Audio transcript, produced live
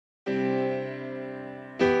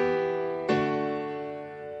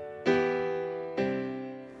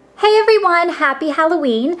everyone, happy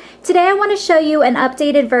Halloween. Today I want to show you an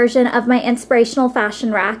updated version of my inspirational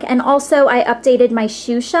fashion rack, and also I updated my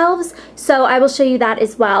shoe shelves, so I will show you that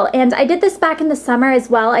as well. And I did this back in the summer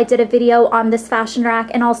as well. I did a video on this fashion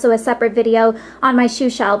rack and also a separate video on my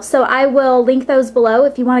shoe shelves, so I will link those below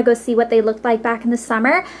if you want to go see what they looked like back in the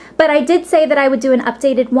summer. But I did say that I would do an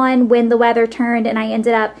updated one when the weather turned, and I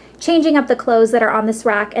ended up changing up the clothes that are on this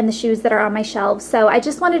rack and the shoes that are on my shelves. So I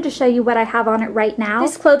just wanted to show you what I have on it right now.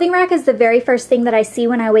 This clothing rack is the very first thing that I see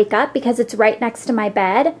when I wake up because it's right next to my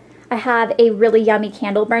bed. I have a really yummy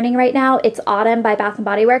candle burning right now. It's Autumn by Bath &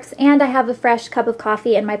 Body Works, and I have a fresh cup of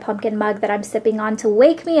coffee in my pumpkin mug that I'm sipping on to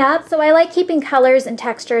wake me up. So I like keeping colors and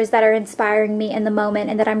textures that are inspiring me in the moment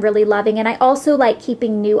and that I'm really loving. And I also like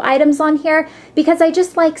keeping new items on here because I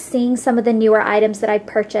just like seeing some of the newer items that I've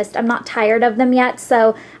purchased. I'm not tired of them yet,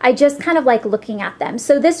 so I just kind of like looking at them.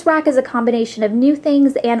 So this rack is a combination of new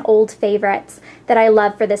things and old favorites that I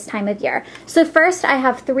love for this time of year. So first I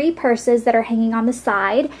have 3 purses that are hanging on the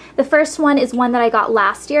side. The first one is one that I got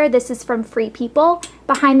last year. This is from Free People.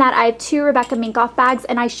 Behind that I have 2 Rebecca Minkoff bags,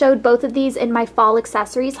 and I showed both of these in my fall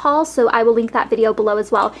accessories haul, so I will link that video below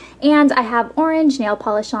as well. And I have orange nail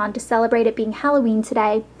polish on to celebrate it being Halloween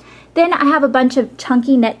today. Then I have a bunch of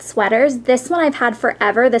chunky knit sweaters. This one I've had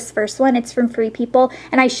forever, this first one. It's from Free People,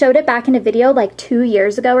 and I showed it back in a video like 2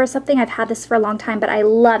 years ago or something. I've had this for a long time, but I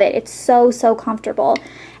love it. It's so, so comfortable.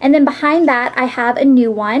 And then behind that, I have a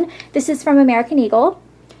new one. This is from American Eagle.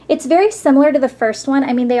 It's very similar to the first one.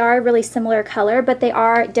 I mean, they are a really similar color, but they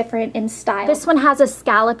are different in style. This one has a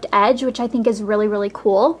scalloped edge, which I think is really, really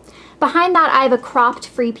cool. Behind that, I have a cropped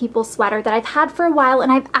Free People sweater that I've had for a while,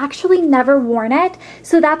 and I've actually never worn it.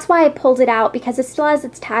 So that's why I pulled it out, because it still has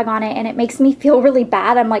its tag on it, and it makes me feel really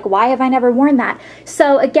bad. I'm like, why have I never worn that?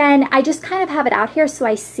 So again, I just kind of have it out here so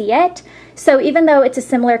I see it. So even though it's a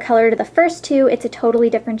similar color to the first 2, it's a totally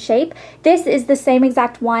different shape. This is the same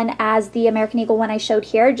exact one as the American Eagle one I showed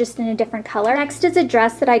here, just in a different color. Next is a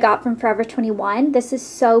dress that I got from Forever 21. This is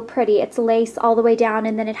so pretty. It's lace all the way down,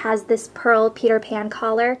 and then it has this pearl Peter Pan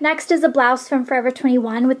collar. Next is a blouse from Forever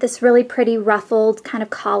 21 with this really pretty ruffled kind of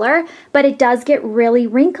collar, but it does get really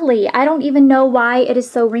wrinkly. I don't even know why it is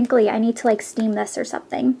so wrinkly. I need to like steam this or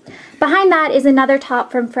something. Behind that is another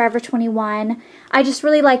top from Forever 21. I just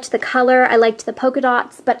really liked the color. I liked the polka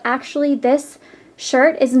dots, but actually this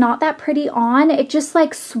shirt is not that pretty on. It just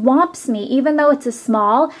like swamps me, even though it's a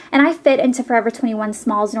small, and I fit into Forever 21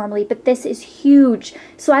 smalls normally, but this is huge,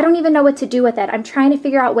 so I don't even know what to do with it. I'm trying to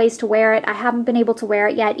figure out ways to wear it. I haven't been able to wear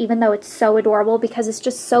it yet, even though it's so adorable because it's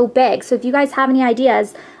just so big. So if you guys have any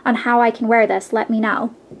ideas on how I can wear this, let me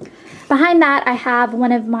know. Behind that, I have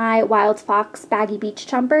one of my Wild Fox baggy beach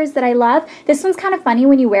jumpers that I love. This one's kind of funny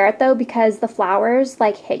when you wear it though, because the flowers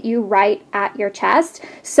like hit you right at your chest.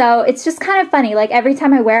 So it's just kind of funny. Like every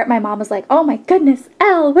time I wear it, my mom was like, oh my goodness,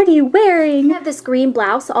 Elle, what are you wearing? I have this green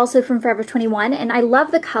blouse also from Forever 21, and I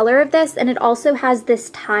love the color of this, and it also has this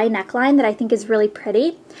tie neckline that I think is really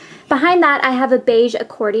pretty. Behind that, I have a beige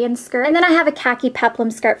accordion skirt, and then I have a khaki peplum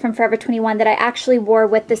skirt from Forever 21 that I actually wore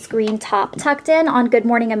with this green top tucked in on Good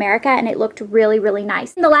Morning America, and it looked really, really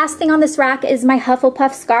nice. And the last thing on this rack is my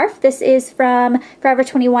Hufflepuff scarf. This is from Forever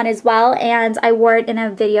 21 as well, and I wore it in a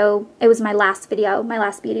video. It was my last video, my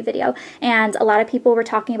last beauty video, and a lot of people were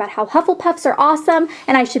talking about how Hufflepuffs are awesome,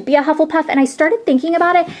 and I should be a Hufflepuff, and I started thinking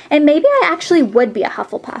about it, and maybe I actually would be a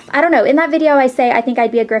Hufflepuff. I don't know. In that video, I say I think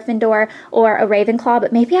I'd be a Gryffindor or a Ravenclaw,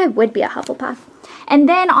 but maybe I would be a Hufflepuff. And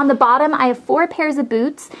then on the bottom, I have 4 pairs of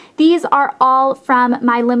boots. These are all from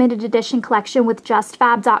my limited edition collection with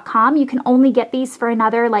JustFab.com. You can only get these for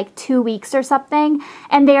another like 2 weeks or something,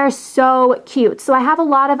 and they are so cute. So I have a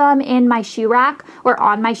lot of them in my shoe rack, or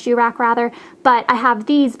on my shoe rack rather, but I have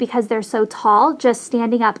these because they're so tall, just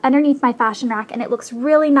standing up underneath my fashion rack, and it looks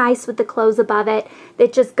really nice with the clothes above it.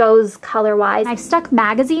 It just goes color-wise. I've stuck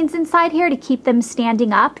magazines inside here to keep them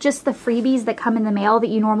standing up, just the freebies that come in the mail that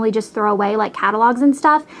you normally just throw away, like catalogs and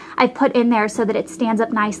stuff. I've put in there so that it stands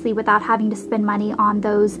up nicely without having to spend money on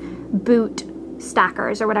those boot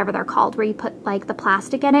stackers or whatever they're called, where you put like the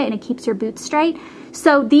plastic in it and it keeps your boots straight.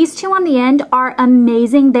 So these 2 on the end are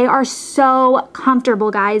amazing. They are so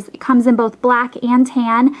comfortable, guys. It comes in both black and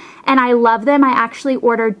tan, and I love them. I actually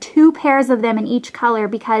ordered 2 pairs of them in each color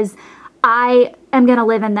because I am gonna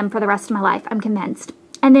live in them for the rest of my life, I'm convinced.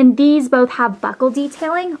 And then these both have buckle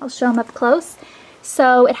detailing. I'll show them up close.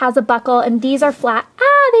 So it has a buckle, and these are flat.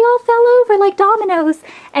 Ah, they all fell over like dominoes.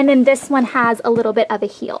 And then this one has a little bit of a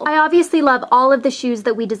heel. I obviously love all of the shoes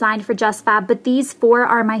that we designed for JustFab, but these 4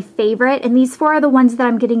 are my favorite, and these 4 are the ones that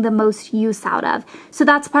I'm getting the most use out of. So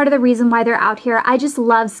that's part of the reason why they're out here. I just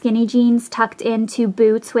love skinny jeans tucked into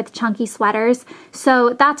boots with chunky sweaters.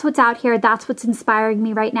 So that's what's out here. That's what's inspiring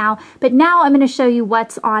me right now. But now I'm going to show you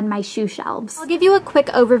what's on my shoe shelves. I'll give you a quick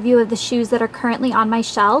overview of the shoes that are currently on my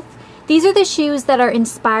shelf. These are the shoes that are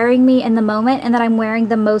inspiring me in the moment and that I'm wearing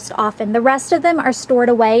the most often. The rest of them are stored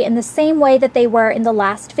away in the same way that they were in the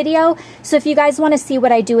last video. So if you guys want to see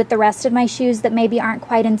what I do with the rest of my shoes that maybe aren't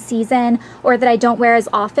quite in season or that I don't wear as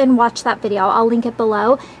often, watch that video. I'll link it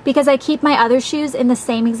below because I keep my other shoes in the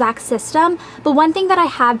same exact system. But one thing that I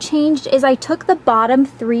have changed is I took the bottom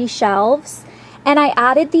 3 shelves and I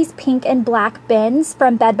added these pink and black bins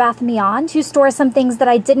from Bed Bath & Beyond to store some things that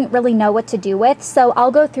I didn't really know what to do with. So I'll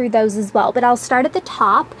go through those as well. But I'll start at the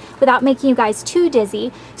top without making you guys too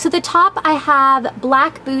dizzy. So the top, I have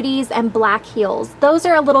black booties and black heels. Those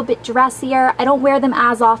are a little bit dressier. I don't wear them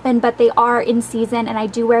as often, but they are in season and I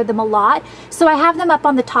do wear them a lot. So I have them up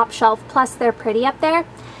on the top shelf, plus they're pretty up there.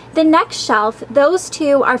 The next shelf, those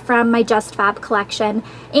 2 are from my JustFab collection,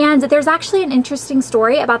 and there's actually an interesting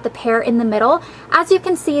story about the pair in the middle. As you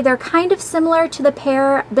can see, they're kind of similar to the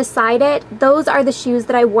pair beside it. Those are the shoes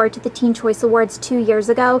that I wore to the Teen Choice Awards 2 years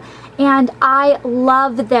ago, and I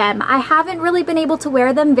love them. I haven't really been able to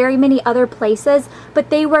wear them very many other places, but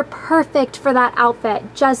they were perfect for that outfit.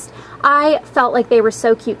 I felt like they were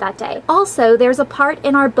so cute that day. Also, there's a part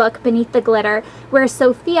in our book, Beneath the Glitter, where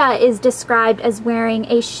Sophia is described as wearing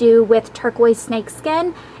a shoe with turquoise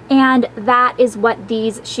snakeskin, and that is what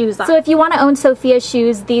these shoes are. So if you want to own Sophia's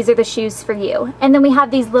shoes, these are the shoes for you. And then we have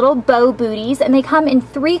these little bow booties, and they come in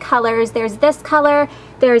 3 colors. There's this color,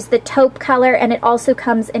 there's the taupe color, and it also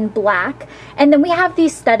comes in black. And then we have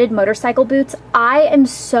these studded motorcycle boots. I am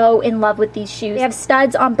so in love with these shoes. They have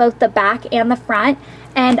studs on both the back and the front,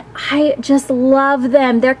 and I just love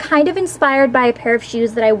them. They're kind of inspired by a pair of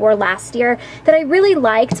shoes that I wore last year that I really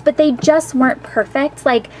liked, but they just weren't perfect.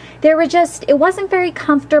 Like, it wasn't very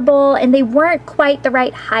comfortable and they weren't quite the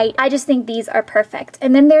right height. I just think these are perfect.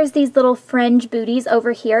 And then there's these little fringe booties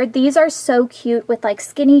over here. These are so cute with like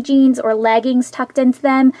skinny jeans or leggings tucked into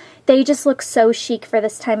them. They just look so chic for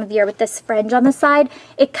this time of year with this fringe on the side.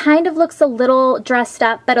 It kind of looks a little dressed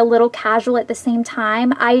up, but a little casual at the same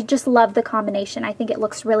time. I just love the combination. I think it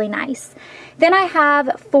looks really nice. Then I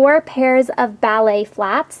have 4 pairs of ballet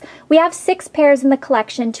flats. We have 6 pairs in the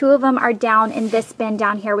collection. 2 of them are down in this bin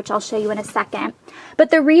down here, which I'll show you in a second.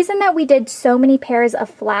 But the reason that we did so many pairs of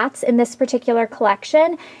flats in this particular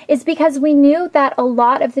collection is because we knew that a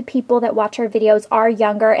lot of the people that watch our videos are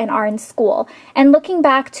younger and are in school. And looking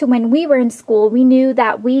back to when we were in school, we knew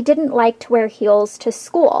that we didn't like to wear heels to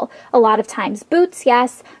school a lot of times. Boots,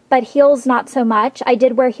 yes, but heels not so much. I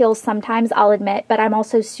did wear heels sometimes, I'll admit, but I'm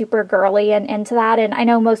also super girly and into that, and I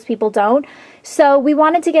know most people don't. So we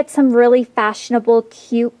wanted to get some really fashionable,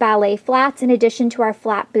 cute ballet flats in addition to our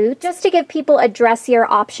flat boots, just to give people a dressier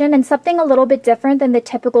option and something a little bit different than the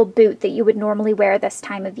typical boot that you would normally wear this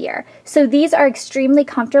time of year. So these are extremely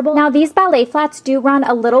comfortable. Now these ballet flats do run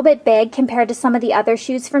a little bit big compared to some of the other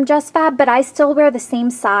shoes from JustFab, but I still wear the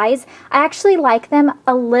same size. I actually like them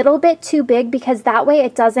a little bit too big because that way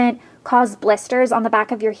it doesn't cause blisters on the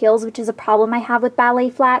back of your heels, which is a problem I have with ballet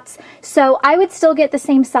flats. So I would still get the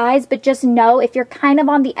same size, but just know if you're kind of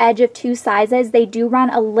on the edge of 2 sizes, they do run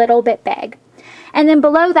a little bit big. And then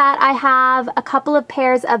below that, I have a couple of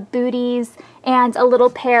pairs of booties and a little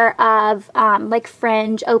pair of like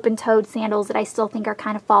fringe open-toed sandals that I still think are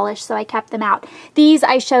kind of fallish, so I kept them out. These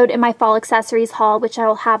I showed in my fall accessories haul, which I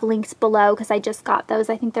will have linked below because I just got those.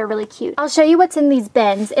 I think they're really cute. I'll show you what's in these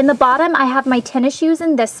bins. In the bottom, I have my tennis shoes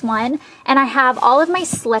in this one, and I have all of my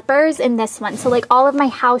slippers in this one. So like all of my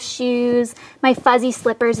house shoes, my fuzzy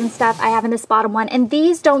slippers and stuff I have in this bottom one, and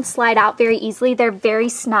these don't slide out very easily. They're very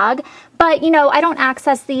snug. But, you know, I don't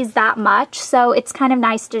access these that much, so it's kind of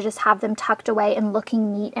nice to just have them tucked away and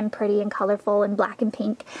looking neat and pretty and colorful and black and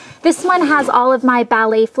pink. This one has all of my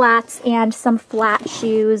ballet flats and some flat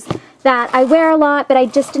shoes that I wear a lot, but I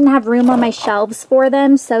just didn't have room on my shelves for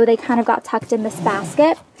them, so they kind of got tucked in this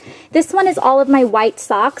basket. This one is all of my white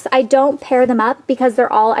socks. I don't pair them up because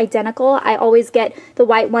they're all identical. I always get the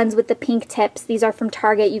white ones with the pink tips. These are from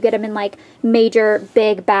Target. You get them in like major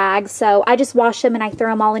big bags. So I just wash them and I throw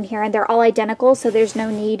them all in here, and they're all identical, so there's no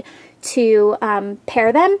need to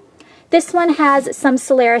pair them. This one has some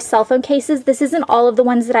Solaris cell phone cases. This isn't all of the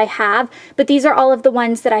ones that I have, but these are all of the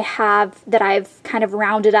ones that I have that I've kind of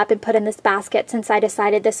rounded up and put in this basket since I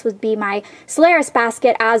decided this would be my Solaris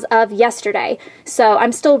basket as of yesterday. So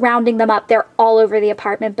I'm still rounding them up. They're all over the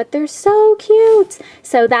apartment, but they're so cute.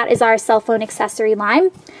 So that is our cell phone accessory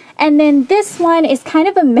line. And then this one is kind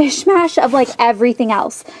of a mishmash of like everything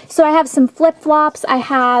else. So I have some flip-flops. I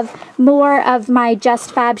have more of my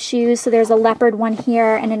JustFab shoes. So there's a leopard one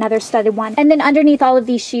here and another studded one. And then underneath all of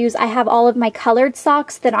these shoes, I have all of my colored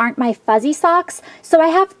socks that aren't my fuzzy socks. So I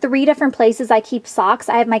have 3 different places I keep socks.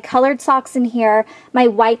 I have my colored socks in here, my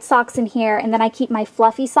white socks in here, and then I keep my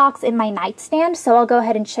fluffy socks in my nightstand. So I'll go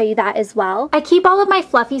ahead and show you that as well. I keep all of my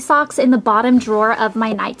fluffy socks in the bottom drawer of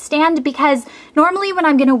my nightstand because normally when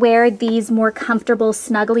I'm going to wear these more comfortable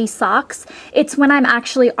snuggly socks, it's when I'm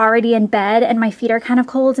actually already in bed and my feet are kind of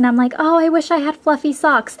cold and I'm like, oh, I wish I had fluffy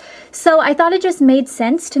socks. So I thought it just made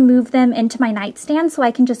sense to move them into my nightstand so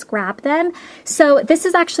I can just grab them. So this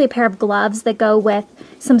is actually a pair of gloves that go with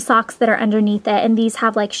some socks that are underneath it, and these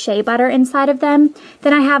have like shea butter inside of them.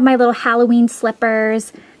 Then I have my little Halloween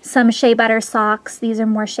slippers, some shea butter socks. These are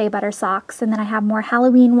more shea butter socks. And then I have more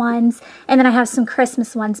Halloween ones. And then I have some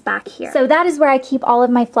Christmas ones back here. So that is where I keep all of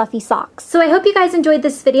my fluffy socks. So I hope you guys enjoyed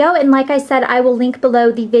this video. And like I said, I will link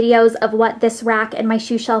below the videos of what this rack and my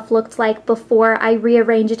shoe shelf looked like before I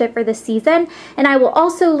rearranged it for the season. And I will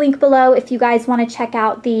also link below if you guys want to check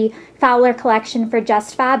out the Fowler collection for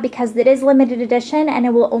JustFab, because it is limited edition and it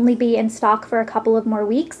will only be in stock for a couple of more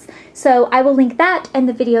weeks. So I will link that in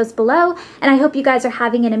the videos below, and I hope you guys are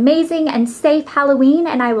having an amazing and safe Halloween,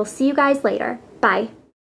 and I will see you guys later. Bye.